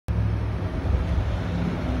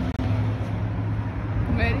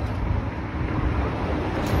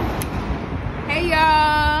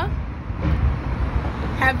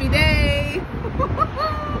happy day.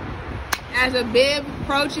 As a bib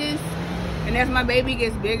approaches and as my baby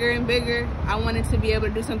gets bigger and bigger, I wanted to be able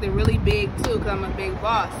to do something really big too, because I'm a big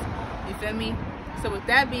boss. You feel me? So with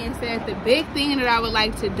that being said, the big thing that I would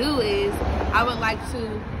like to do is I would like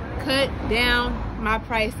to cut down my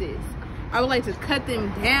prices. I would like to cut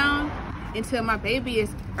them down until my baby is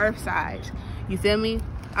earth size. You feel me?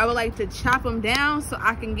 I would like to chop them down so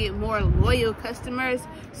I can get more loyal customers,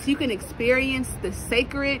 so you can experience the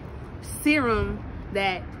sacred serum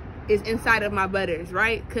that is inside of my butters,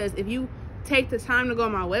 right? Because if you take the time to go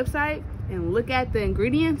on my website and look at the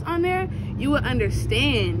ingredients on there, you will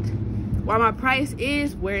understand why my price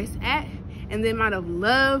is where it's at and the amount of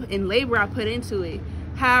love and labor I put into it.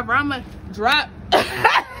 However, I'm gonna drop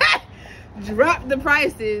drop the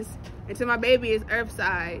prices until my baby is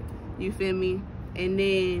earthside. You feel me? And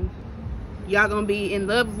then y'all gonna be in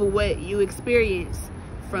love with what you experience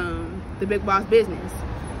from the Big Boss business.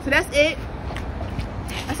 So that's it.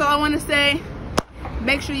 That's all I want to say.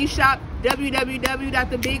 Make sure you shop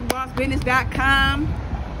www.thebigbossbusiness.com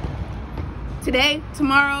today,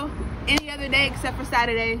 tomorrow, any other day except for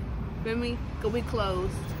Saturday. Feel me? Because we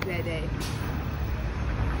closed that day.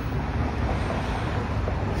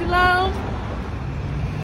 Shalom.